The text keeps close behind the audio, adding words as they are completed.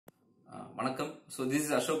வணக்கம். So this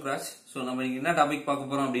is ASHOKRAJ. So நம்ம இன்னைக்கு என்ன டாபிக் பார்க்க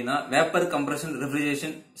போறோம் அப்படின்னா Vapour Compression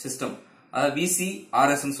Refrigeration System. அதாவது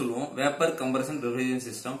VCRS ன்னு சொல்லுவோம். Vapour Compression Refrigeration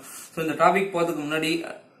System. So இந்த டாபிக் போறதுக்கு முன்னாடி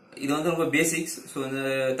இது வந்து ரொம்ப பேசிக்ஸ். So இந்த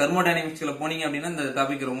தெர்மோடைனமிக்ஸ்ல போனீங்க அப்படின்னா இந்த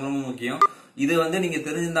டாபிக் ரொம்ப ரொம்ப முக்கியம். இது வந்து நீங்க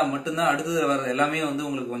தெரிஞ்சிருந்தா மட்டும்தான் அடுத்தது வர எல்லாமே வந்து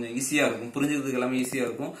உங்களுக்கு கொஞ்சம் ஈஸியா இருக்கும், புரிஞ்சுக்கிறதுக்கு எல்லாமே ஈஸியா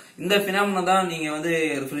இருக்கும். இந்த பினாமினா தான் நீங்க வந்து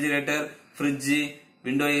refrigerator, fridge,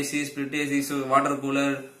 window AC, split AC, water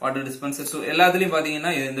cooler, water dispenser, so எல்லாத்துலயும்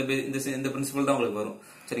பாத்தீங்கன்னா இந்த பிரின்சிபல் தான் உங்களுக்கு வரும்.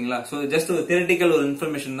 சரிங்களா? ஸோ ஜஸ்ட் ஒரு தியரிட்டிக்கல் ஒரு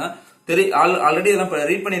இன்ஃபர்மேஷன் தான். ஆல்ரெடி இதெல்லாம்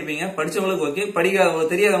ரீட் பண்ணிருப்பீங்க, படிச்சவங்களுக்கு ஓகே,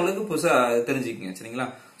 படிக்காதவங்களுக்கு தெரியாதவங்களுக்கு புதுசா தெரிஞ்சுக்கங்க. சரிங்களா?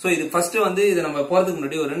 ஸோ இது ஃபர்ஸ்ட் வந்து இது நம்ம போறதுக்கு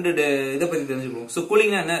முன்னாடி ஒரு ரெண்டு இதை பத்தி தெரிஞ்சுக்குவோம். ஸோ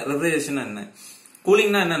கூலிங்னா என்ன, ரெஃப்ரிஜரேஷன் என்ன?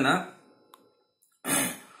 கூலிங்னா என்னன்னா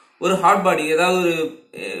ஒரு ஹாட் பாடி, ஏதாவது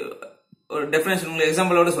ஒரு டெஃபினேஷன் உங்களுக்கு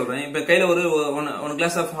எக்ஸாம்பிளோட சொல்றேன். இப்ப கையில ஒரு one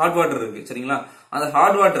class of hot water இருக்கு. சரிங்களா? அந்த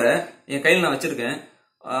ஹாட் வாட்டரை என் கையில நான் வச்சிருக்கேன்.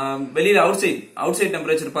 வெளியில அவுட் சைட்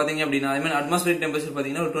டெம்பரேச்சர் பாத்தீங்க அப்படின்னா, ஐ மீன் அட்மாஸ்பியரிக் டெம்பரேச்சர்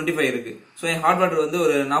பாத்தீங்கன்னா ஒரு 25 இருக்கு. சோ என் ஹாட் வாட்டர் வந்து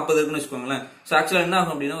ஒரு 40 இருக்குன்னு வச்சுக்கோங்களேன். சோ ஆக்சுவலா என்ன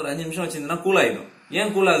ஆகும் அப்படின்னா ஒரு 5 நிமிஷம் வச்சிருந்தா கூல் ஆயிடும்.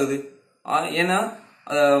 ஏன் கூல் ஆகுது? ஏன்னா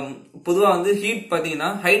பொதுவா வந்து ஹீட் பாத்தீங்கன்னா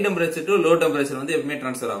high temperature to low temperature வந்து எப்பவுமே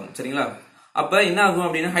டிரான்ஸ்ஃபர் ஆகும். சரிங்களா? அப்ப என்ன ஆகும்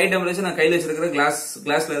அப்படின்னா ஹை டெம்பரேச்சர் நான் கையில வச்சிருக்கிற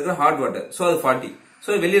கிளாஸ்ல இருக்கிற ஹாட் வாட்டர், சோ அது 40,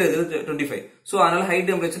 சோ வெளியில இருக்கிறது 25. சோ அதனால high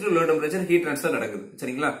temperature to low temperature heat transfer நடக்குது.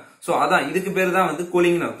 சரிங்களா? சோ அதான் இதுக்கு பேர் தான் வந்து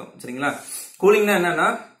கூலிங்னு அர்த்தம். சரிங்களா? கூலிங்னா என்னன்னா,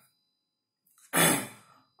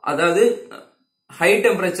 அதாவது ஹை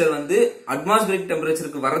டெம்பரேச்சர் வந்து அட்மாஸ்பியரிக்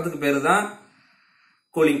டெம்பரேச்சருக்கு வர்றதுக்கு பேரு தான்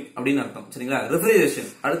கூலிங் அப்படின்னு அர்த்தம். சரிங்களா? ரெஃப்ரிஜரேஷன்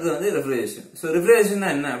அடுத்தது வந்து ரெஃப்ரிஜரேஷன். சோ ரெஃப்ரிஜரேஷன்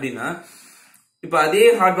என்ன அப்படின்னா, இப்ப அதே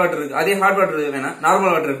ஹாட் வாட்டர் வேணா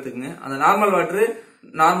நார்மல் வாட்டர் எடுத்துக்கங்க. அந்த நார்மல் வாட்டர்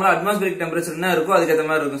நார்மலா அட்மாஸ்பியரிக் டெம்பரேச்சர் என்ன இருக்கோ அதுக்கு ஏற்ற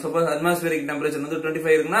மாதிரி இருக்கும். சப்போஸ் அட்மாஸ்பியரிக் டெம்பரேச்சர் வந்து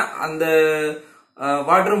 25 இருக்குன்னா அந்த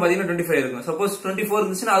வாட்டரும் பாத்தீங்கன்னா 25 இருக்கும். சப்போஸ் 24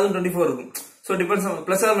 இருந்துச்சுன்னா அதுவும் 24 இருக்கும். So depends,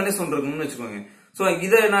 plus R minus ஒன்று இருக்கும்னு வச்சுக்கோங்க. சோ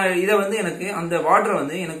இதை வந்து எனக்கு அந்த வாட்டரை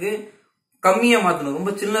வந்து எனக்கு கம்மியா மாத்தணும்,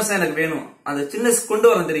 ரொம்ப சில்னஸா எனக்கு வேணும், அந்த சில்னஸ் கொண்டு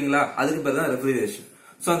வர தெரியுங்களா, அதுக்கு பேர் தான் ரெஃப்ரிஜரேஷன்.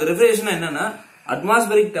 சோ அந்த ரெஃப்ரிஜரேஷன் என்னன்னா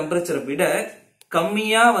அட்மாஸ்பியரிக் டெம்பரேச்சரை விட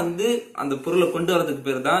கம்மியா வந்து அந்த பொருளை கொண்டு வரதுக்கு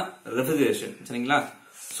பேர் தான் ரெஃப்ரிஜரேஷன். சரிங்களா?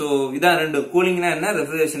 சோ இதான் ரெண்டு. கூலிங்னா என்ன,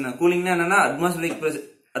 ரெஃப்ரிஜரேஷன். கூலிங்னா என்னன்னா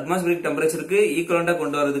அட்மாஸ்பியரிக் டெம்பரேச்சருக்கு ஈக்குவலண்டா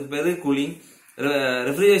கொண்டு வரதுக்கு பேரு கூலிங்.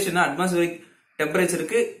 ரெஃப்ரிஜரேஷன் அட்மாஸ்பியரிக்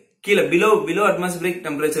டெம்பரேச்சருக்கு கீழே பிலோ அட்மாஸ்பியரிக்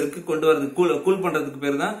டெம்பரேச்சருக்கு கொண்டு வரது கூல் பண்றதுக்கு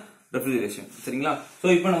பேர் தான் ரெஃப்ரிஜரேஷன். சரிங்களா? சோ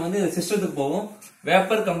இப்போ நம்ம வந்து சிஸ்டத்துக்கு போவோம்.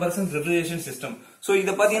 Vapour compression refrigeration system. So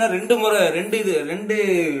இத பாத்தீங்கன்னா ரெண்டு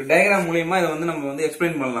டயக்ராம் மூலமா இதை வந்து நம்ம வந்து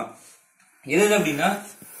எக்ஸ்பிளைன் பண்ணலாம். எது அப்படின்னா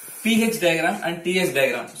pH diagram and TS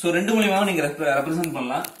diagram. So ரெண்டு மூலமா நீங்க ரெப்ரசென்ட்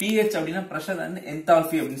பண்ணலாம். pH அப்படின்னா பிரஷர் அண்ட்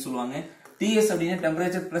என்தால்பி அப்படின்னு சொல்லுவாங்க. TS அப்படின்னா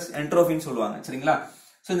டெம்பரேச்சர் பிளஸ் என்ட்ரோபின்னு சொல்லுவாங்க. சரிங்களா?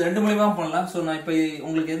 சோ இந்த ரெண்டு மூலமா பண்ணலாம். சோ நான் இப்ப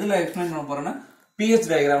உங்களுக்கு எதுல எக்ஸ்பிளைன் பண்ண போறேன்னா pH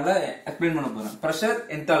டயக்ராம்ல எக்ஸ்பிளைன் பண்ண போறேன். Pressure,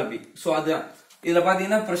 enthalpy. சோ அதுதான் இதுல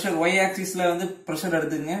பாத்தீங்கன்னா பிரஷர் y ஆக்சிஸ்ல வந்து பிரஷர்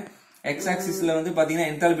எடுத்துங்க, x ஆக்சிஸ்ல வந்து பாத்தீங்கன்னா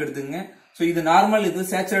என்தால்பி எடுத்துங்க. சோ இது நார்மல்,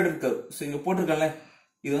 இது சேச்சுரேட்டட் கர்வ். சோ இங்க போட்டிருக்கல,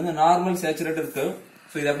 இது வந்து நார்மல் சேச்சுரேட்டட் கர்வ்.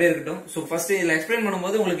 சோ இது அப்படியே இருக்கட்டும். சோ ஃபர்ஸ்ட் இதுல எக்ஸ்பிளைன்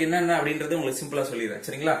பண்ணும்போது உங்களுக்கு என்னென்ன அப்படின்றது உங்களுக்கு சிம்பிளா சொல்லிடுறேன்.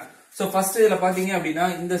 சரிங்களா? சோ ஃபர்ஸ்ட் இதுல பாத்தீங்க அப்படின்னா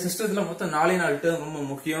இந்த சிஸ்டத்துல மொத்தம் 4 டேர்ம் ரொம்ப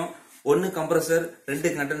முக்கியம். 1 compressor, 2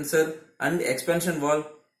 condenser and எக்ஸ்பென்ஷன் valve,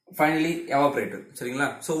 finally evaporator. சரிங்களா?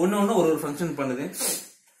 சோ ஒன்னு ஒரு ஃபங்க்ஷன் பண்ணுது.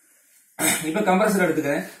 இப்ப கம்ப்ரஸர்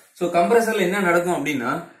எடுத்துக்கிறேன். சோ கம்ப்ரஸர்ல என்ன நடக்கும்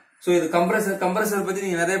அப்படின்னா, சோ இது கம்ப்ரஸர் பத்தி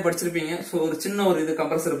நீங்க நிறைய படிச்சிருப்பீங்க. சோ ஒரு சின்ன ஒரு இது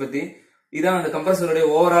கம்ப்ரஸர் பத்தி, இதான் அந்த கம்ப்ரஸருடைய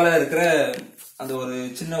ஓவராலா இருக்கிற அந்த ஒரு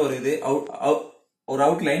சின்ன ஒரு இது ஒரு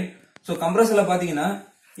அவுட்லைன். சோ கம்ப்ரஸர்ல பாத்தீங்கன்னா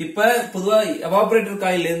இப்ப பொதுவா எவாபரேட்டர்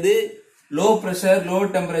காயில இருந்து low pressure, low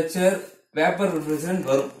temperature vapour ரெஃப்ரிஜரன்ட்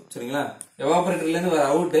வரும். சரிங்களா? எவாபரேட்டர்ல இருந்து வர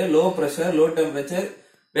out low pressure, low temperature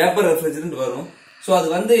vapour ரெஃப்ரிஜரன்ட் வரும். சோ அது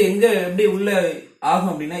வந்து எங்க எப்படி உள்ள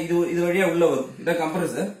ஆகும் அப்படின்னா இது வழியா உள்ள வரும். இதான்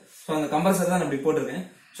கம்ப்ரஸர். சோ அந்த கம்ப்ரஸர் தான் இப்படி போட்டிருக்கேன்.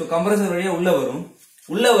 சோ கம்ப்ரஸர் வழியா உள்ள வரும்.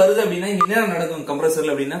 உள்ள வருது அப்படின்னா என்ன நடக்கும்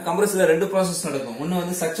கம்ப்ரஸர்ல அப்படின்னா, கம்ப்ரஸர்ல ரெண்டு ப்ராசஸ் நடக்கும். ஒன்னு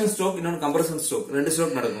வந்து சக்ஷன் ஸ்ட்ரோக், இன்னொன்னு கம்ப்ரஷன் ஸ்ட்ரோக். ரெண்டு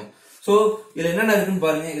ஸ்ட்ரோக் நடக்கும். சோ இதுல என்னென்ன இருக்குன்னு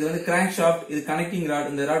பாருங்க. இது வந்து கிராங்க் ஷாஃப்ட், இது கனெக்டிங் ராட்,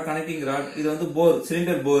 இந்த ராட் கனெக்டிங் ராட், இது வந்து போர்,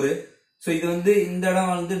 சிலிண்டர் போர். சோ இது வந்து இந்த இடம்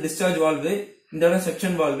வந்து டிஸ்சார்ஜ் வால்வு, இந்த இடம்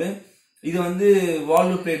செக்ஷன் வால்வு, இது வந்து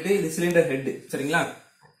வால்வு பிளேட், இது சிலிண்டர் ஹெட். சரிங்களா?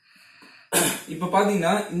 இப்ப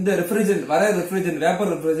பாத்தீங்கன்னா இந்த ரெஃப்ரிஜரன்ட்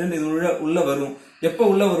வேப்பர் ரெஃப்ரிஜரன்ட் இது உள்ள வரும். எப்ப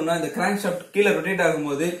உள்ள வரும்னா இந்த கிராங்க் ஷாஃப்ட் கீழே ரொட்டேட்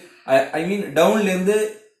ஆகும்போது, ஐ மீன் டவுன்ல இருந்து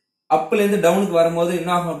அப்ல இருந்து டவுனுக்கு வரும்போது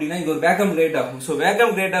என்ன ஆகும் அப்படின்னா இது ஒரு வேக்கம் கிரியேட் ஆகும். சோ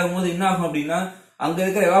வேக்கம் கிரியேட் ஆகும்போது என்ன ஆகும் அப்படின்னா அங்க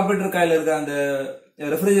இருக்கிற எவாபரேட்டர் காயில இருக்கிற அந்த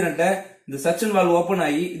ரெஃப்ரிஜரண்ட்டை இந்த சக்ஷன் வால்வ் ஓபன்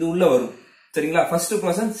ஆகி இது உள்ள வரும். சரிங்களா? First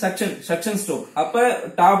process suction stroke. அப்ப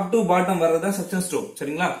டாப் டு பாட்டம் வர்றதுதான் சக்ஷன் ஸ்ட்ரோக்.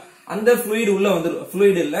 சரிங்களா? அந்த ஃப்ளூயிட் உள்ள வந்துரும்.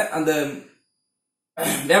 ஃப்ளூயிட் இல்ல, அந்த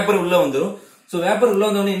வேப்பர் உள்ள வந்துரும். சோ வேப்பர் உள்ள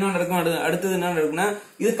வந்தோடனே என்ன நடக்கும், அடுத்தது என்ன நடக்கும்னா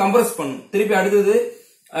இது கம்ப்ரஸ் பண்ணும். திருப்பி அடுத்தது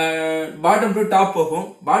பாட்டம் டு டாப் போகும்.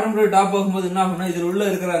 பாட்டம் டு டாப் போகும்போது என்ன ஆகும்னா இதுல உள்ள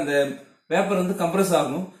இருக்கிற அந்த வேப்பர் வந்து கம்ப்ரஸ்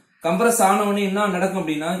ஆகும். கம்ப்ரஸ் ஆன உடனே என்ன நடக்கும்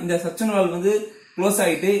அப்படின்னா இந்த சக்ஷன் வால்வ் வந்து க்ளோஸ்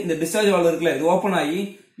ஆயிட்டு இந்த டிஸ்சார்ஜ் வால்வ் இருக்குல்ல இது ஓபன் ஆகி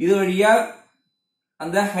இது வழியா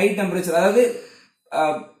அந்த ஹை டெம்பரேச்சர் அதாவது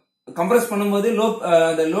கம்ப்ரஸ் பண்ணும்போது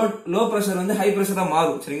லோ பிரஷர் வந்து ஹை பிரஷரா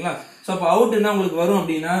மாறும் சரிங்களா. சோ அப்ப அவுட் என்ன உங்களுக்கு வரும்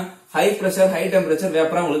அப்படின்னா ஹை பிரஷர் ஹை டெம்பரேச்சர்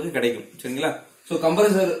வேப்பரா உங்களுக்கு கிடைக்கும் சரிங்களா. சோ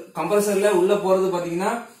கம்ப்ரஸர்ல உள்ள போறது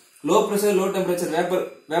பாத்தீங்கன்னா low pressure low temperature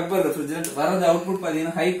vapour refrigerant, வரது அவுட்புட்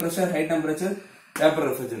பாத்தீங்கன்னா high pressure high temperature vapour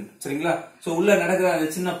refrigerant சரிங்களா. சோ உள்ள நடக்கிற அந்த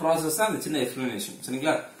சின்ன ப்ராசஸ் தான் அந்த சின்ன எக்ஸ்பிளனேஷன்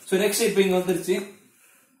சரிங்களா. சோ நெக்ஸ்ட் இப்போ இங்க வந்துருச்சு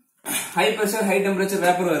high pressure high temperature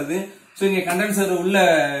vapour வருது. சோ இங்க கண்டென்சர் உள்ள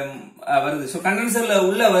வருது. சோ கண்டென்சர்ல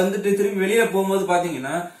உள்ள வந்துட்டு திரும்பி வெளியில போகும்போது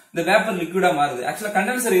பாத்தீங்கன்னா இந்த வேப்பர் லிக்விடா மாறுது. ஆக்சுவலா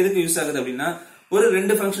கண்டென்சர் எதுக்கு யூஸ் ஆகுது அப்படின்னா ஒரு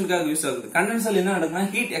 2 ஃபங்க்ஷனுக்காக யூஸ் ஆகுது. கண்டென்சர் என்ன நடக்கும்னா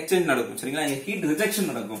ஹீட் எக்ஸ்சேஞ்ச் நடக்கும் சரிங்களா, இங்க ஹீட் ரிஜெக்ஷன்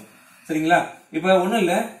நடக்கும் சரிங்களா. இப்ப ஒண்ணும்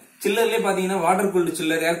இல்ல, சில்லர்லயே பாத்தீங்கன்னா வாட்டர் கூல்டு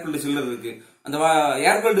சில்லர் ஏர் கூல்டு சில்லர் இருக்கு. அந்த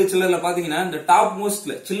ஏர் கூல்டு சில்லர்ல பாத்தீங்கன்னா இந்த டாப்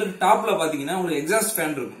மோஸ்ட்ல சில்லர் டாப்ல பாத்தீங்கன்னா உங்களுக்கு எக்ஸாஸ்ட்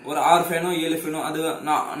ஃபேன் இருக்கும். ஒரு 6 ஃபேனோ 7 ஃபேனோ அது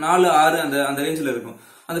 4 6 அந்த ரேஞ்சில இருக்கும்.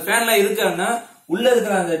 அந்த ஃபேன்ல இருக்கான்னா உள்ள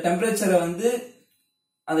இருக்கிற அந்த டெம்பரேச்சரை வந்து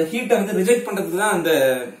அந்த ஹீட்டை வந்து ரிஜெக்ட் பண்றதுக்கு தான்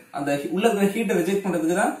அந்த உள்ள இருக்கிற ஹீட்டை ரிஜெக்ட்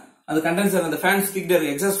பண்றதுக்கு தான் அந்த கண்டென்சர் அந்த ஃபேன் ஸ்பீக்கர்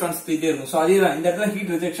இருக்கு, எக்ஸாஸ்ட் ஃபேன் ஸ்பீக்கர் இருக்கும். சோ அதே தான் இந்த இடத்துல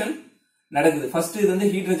ஹீட் ரிஜெக்ஷன் நடக்குது. ஃபர்ஸ்ட் இது வந்து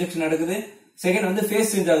ஹீட் ரிஜெக்ஷன் நடக்குது, செகண்ட் வந்து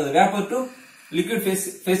ஃபேஸ் சேஞ்ச் ஆகுது, vapour to liquid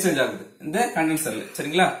face change ஆகுது இந்த கண்டென்சர்ல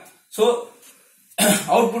சரிங்களா. சோ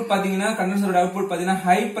அவுட்புட் பாத்தீங்கன்னா கண்டென்சரோட அவுட்புட் பாத்தீங்கன்னா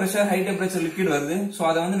high pressure high temperature liquid வருது. சோ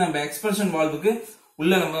அதை வந்து நம்ம எக்ஸ்பிரஷன் வால்வுக்கு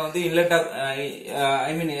உள்ள நம்ம வந்து இன்லெட்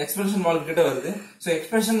எக்ஸ்பிரஷன் வால்வ் கிட்ட வருது. சோ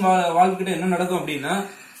எக்ஸ்பிரஷன் வால்வ் கிட்ட என்ன நடக்கும் அப்படின்னா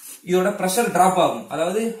இதோட பிரஷர் டிராப் ஆகும்.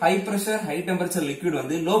 அதாவது high pressure high temperature liquid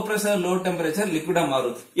வந்து லோ பிரஷர் லோ டெம்பரேச்சர் லிக்விடா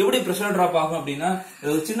மாறும். எப்படி பிரஷர் டிராப் ஆகும் அப்படின்னா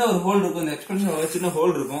ஒரு சின்ன ஒரு ஹோல் இருக்கும், இந்த எக்ஸ்பிரஷன் சின்ன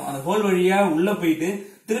ஹோல் இருக்கும், அந்த ஹோல் வழியா உள்ள போயிட்டு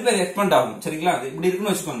திருப்பி அது எக்ஸ்பேண்ட் ஆகும் சரிங்களா. அது இப்படி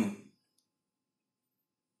இருக்குன்னு வச்சுக்கோங்க.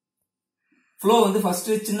 ஃப்ளோ வந்து ஃபர்ஸ்ட்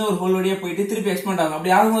சின்ன ஒரு ஹோல் வழியா போயிட்டு திருப்பி எக்ஸ்பேண்ட் ஆகும்.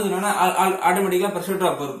 அப்படி ஆகும்போது என்னன்னா ஆட்டோமேட்டிக்கா பிரஷர்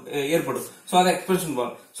டிராப் ஏற்படும். சோ அது எக்ஸ்பிரஷன்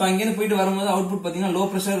வால்வ். சோ அங்கிருந்து போயிட்டு வரும்போது அவுட்புட் பாத்தீங்கன்னா லோ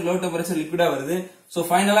பிரஷர் லோ டெம்பரேச்சர் லிக்விடா வருது. சோ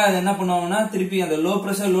ஃபைனலா அது என்ன பண்ணுவாங்கன்னா திருப்பி அந்த low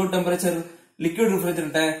pressure low temperature liquid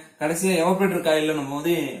ரெஃப்ரிஜரண்ட்டை கடைசியா எவாபரேட்டர் காயில்ல நம்ம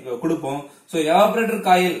வந்து கொடுப்போம். சோ எவாபரேட்டர்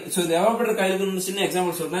காயில், சோ இந்த எவாபரேட்டர் காயிலுக்கு சின்ன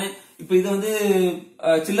எக்ஸாம்பிள் சொல்றேன். இப்போ இது வந்து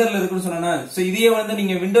சில்லர்ல இருக்குன்னு சொன்னா, சோ இதையே வந்து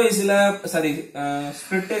நீங்க விண்டோஸ்ல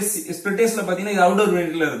ஸ்பிளிட்டேஸ்ல பாத்தீங்கன்னா இது அவுட்டோர்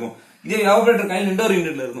யூனிட்ல இருக்கும். இதே எவாபரேட்டர் காயில் இன்டோர்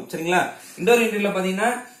யூனிட்ல இருக்கும் சரிங்களா. இன்டோர் யூனிட்ல பாத்தீங்கன்னா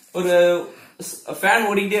ஒரு ஃபேன்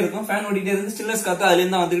ஓடிக்கிட்டே இருக்கும், ஃபேன் ஓடிக்கிட்டே இருந்து சில்னஸ் காத்து அதுல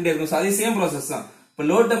இருந்து வந்துகிட்டே இருக்கும். அதே சேம் ப்ராசஸ் தான். இப்போ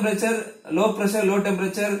low temperature low pressure low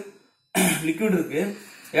temperature liquid இருக்கு.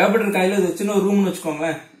 எவாபரேட்டர் காயில இது சின்ன ஒரு ரூம்னு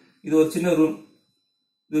வச்சுக்கோங்களேன். இது ஒரு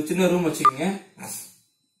சின்ன ரூம் வச்சுக்கோங்க.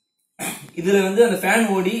 இதுல வந்து அந்த ஃபேன்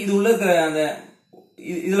ஓடி இது உள்ள இருக்கிற அந்த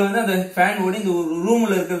இதுல வந்து அந்த ஃபேன் ஓடி இந்த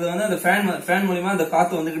ரூம்ல இருக்கிறது வந்து அந்த ஃபேன் மூலமா அந்த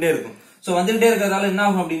காத்து வந்துகிட்டே இருக்கும். சோ வந்துகிட்டே இருக்கிறதால என்ன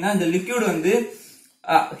ஆகும் அப்படின்னா இந்த லிக்விட் வந்து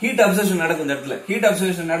ஹீட் அப்சர்ப்ஷன் நடக்கும். இந்த இடத்துல ஹீட்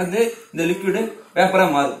அப்சர்ப்ஷன் நடந்து இந்த லிக்விட் வேப்பரா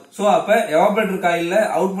மாறும். சோ அப்ப எவாபரேட்டர் காயில்ல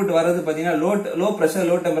அவுட்புட் வர்றது பாத்தீங்கன்னா லோ பிரஷர்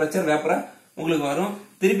லோ டெம்பரேச்சர் வேப்பரா உங்களுக்கு வரும்.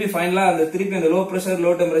 திருப்பி ஃபைனலா திருப்பி அந்த low pressure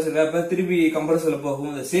low temperature vapour திருப்பி கம்ப்ரஸர்ல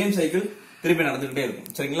போகும். இந்த சேம் சைக்கிள் திருப்பி நடந்துகிட்டே இருக்கும்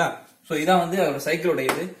சரிங்களா. சோ இதான் வந்து அதோட சைக்கிளோட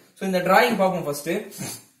இது. சோ இந்த டிராயிங் பார்ப்போம் ஃபர்ஸ்ட்.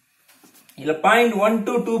 இதுல பாயிண்ட் 1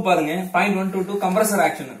 to 2 பாருங்க. Point 1 to 2 compressor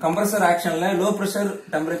action. Compressor ஆக்ஷன்ல low pressure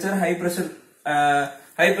temperature high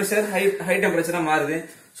pressure high டெம்பரேச்சரா மாறுது.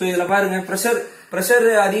 சோ இதுல பாருங்க பிரஷர்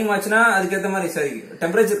அதிகமாச்சுன்னா அதுக்கேற்ற மாதிரி சரி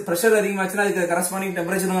டெம்பரேச்சர் பிரஷர் அதிகமாச்சுன்னா அதுக்கு கரஸ்பாண்டிங்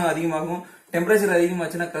டெம்பரேச்சரும் அதிகமாகும். டெம்பரேச்சர்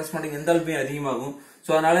அதிகமாச்சுன்னா கரஸ்பாண்டிங் என்தால்பியும் அதிகமாகும். சோ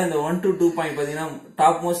அதனால இந்த 1 to 2 பாயிண்ட் பாத்தீங்கன்னா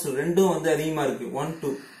டாப் மோஸ்ட் ரெண்டும் வந்து அதிகமா இருக்கு. 1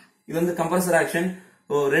 2 இது வந்து கம்ப்ரஸர் ஆக்ஷன்.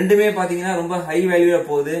 ரெண்டுமே பாத்தீங்கன்னா ரொம்ப ஹை வேல்யூவா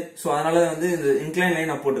போகுது. சோ அதனால வந்து இந்த இன்க்ளைன்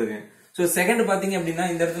லைன் நான் போட்டிருக்கேன். சோ செகண்ட் பாத்தீங்க அப்படின்னா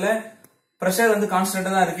இந்த இடத்துல பிரஷர் வந்து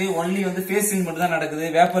கான்ஸ்டன்டா தான் இருக்கு. ஒன்லி வந்து ஃபேஸ் சேஞ்ச் மட்டும் தான் நடக்குது.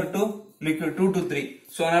 Vapour to liquid 2 to 3.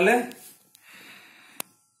 So அதனால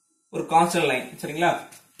ஒரு கான்ஸ்டன்ட் லைன் சரிங்களா.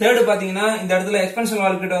 தேர்ட் பாத்தீங்கன்னா இந்த இடத்துல எக்ஸ்பென்ஷன்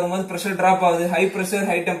வால்வ் கிட்ட வரும்போது பிரஷர் டிராப் ஆகுது. High pressure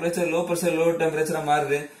high temperature low pressure low டெம்பரேச்சரா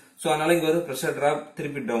மாறுது. சோ அதனால இங்க ஒரு பிரஷர் டிராப்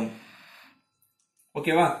திருப்பி டவுன்.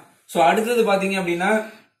 ஓகேவா. சோ அடுத்தது பாத்தீங்க அப்படின்னா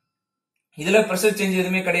இதுல பிரஷர் சேஞ்ச்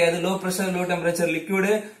எதுவுமே கிடையாது. Low pressure low temperature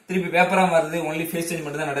liquid திருப்பி வேப்பரா மாறுது. ஒன்லி ஃபேஸ் சேஞ்ச்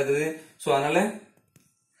மட்டும் தான் நடக்குது. சோ அதனால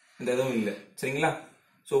இந்த எதுவும் இல்ல சரிங்களா.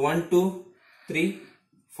 சோ 1 2 3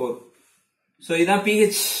 4. சோ இதான்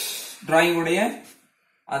pH டிராயிங் உடைய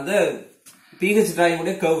அந்த pH டிராயிங்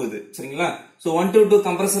உடைய கர்வ் இது சரிங்களா. So 1 to 2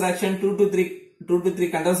 compressor action, 2 to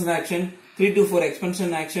 3 condenser action, 3 to 4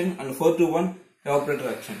 எக்ஸ்பென்ஷன் action and 4 to 1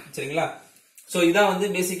 evaporator action சரிங்களா. சோ இதான் வந்து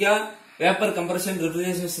பேசிக்கா வேப்பர் கம்ப்ரஷன்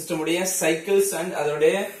ரெஃப்ரிஜரேஷன் சிஸ்டம் உடைய சைக்கிள்ஸ் அண்ட்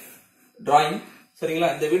அதோடைய டிராயிங் சரிங்களா.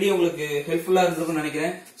 இந்த வீடியோ உங்களுக்கு ஹெல்ப்ஃபுல்லா இருந்திருக்கும்னு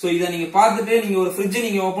நினைக்கிறேன். சோ இதை நீங்க பார்த்துட்டு நீங்க ஒரு ஃப்ரிட்ஜ்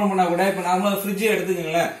நீங்க ஓபன் பண்ணா கூட இப்ப நார்மலா ஃப்ரிட்ஜ்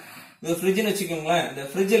எடுத்துக்கீங்களேன். இந்த ஃப்ரிட்ஜ்னு வச்சுக்கோங்களேன். இந்த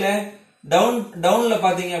ஃப்ரிட்ஜ்ல டவுன்ல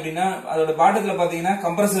பாத்தீங்க அப்படின்னா அதோட பாட்டத்துல பாத்தீங்கன்னா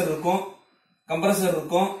கம்ப்ரஸர்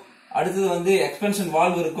இருக்கும். அடுத்தது வந்து எக்ஸ்பென்ஷன்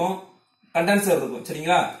வால்வ் இருக்கும், கண்டென்சர் இருக்கும்.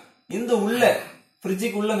 சரிங்களா? இந்த உள்ள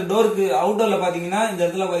ஃப்ரிட்ஜுக்கு உள்ள அந்த டோருக்கு அவுட்டோர்ல பாத்தீங்கன்னா இந்த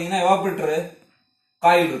இடத்துல பாத்தீங்கன்னா எவாபரேட்டர்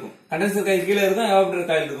காயில் இருக்கும், கண்டென்சர் காயில் கீழே இருக்கும்,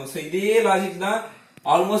 எவாபரேட்டர் காயில் இருக்கும். ஸோ இதே லாஜிக் தான்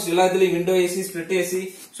ஆல்மோஸ்ட் எல்லாத்துலயும் window AC, split AC,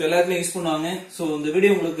 so எல்லாத்துலயும் யூஸ் பண்ணுவாங்க. ஸோ இந்த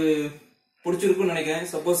வீடியோ உங்களுக்கு பிடிச்சிருக்குன்னு நினைக்கிறேன்.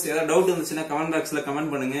 சப்போஸ் ஏதாவது டவுட் இருந்துச்சுன்னா கமெண்ட் பாக்ஸ்ல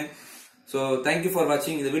கமெண்ட் பண்ணுங்க. ஸோ தேங்க்யூ ஃபார்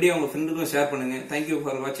வாட்சிங். இந்த வீடியோ உங்க ஃப்ரெண்டுக்கும் ஷேர் பண்ணுங்க. தேங்க்யூ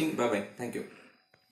ஃபார் வாட்சிங். By by. தேங்க்யூ.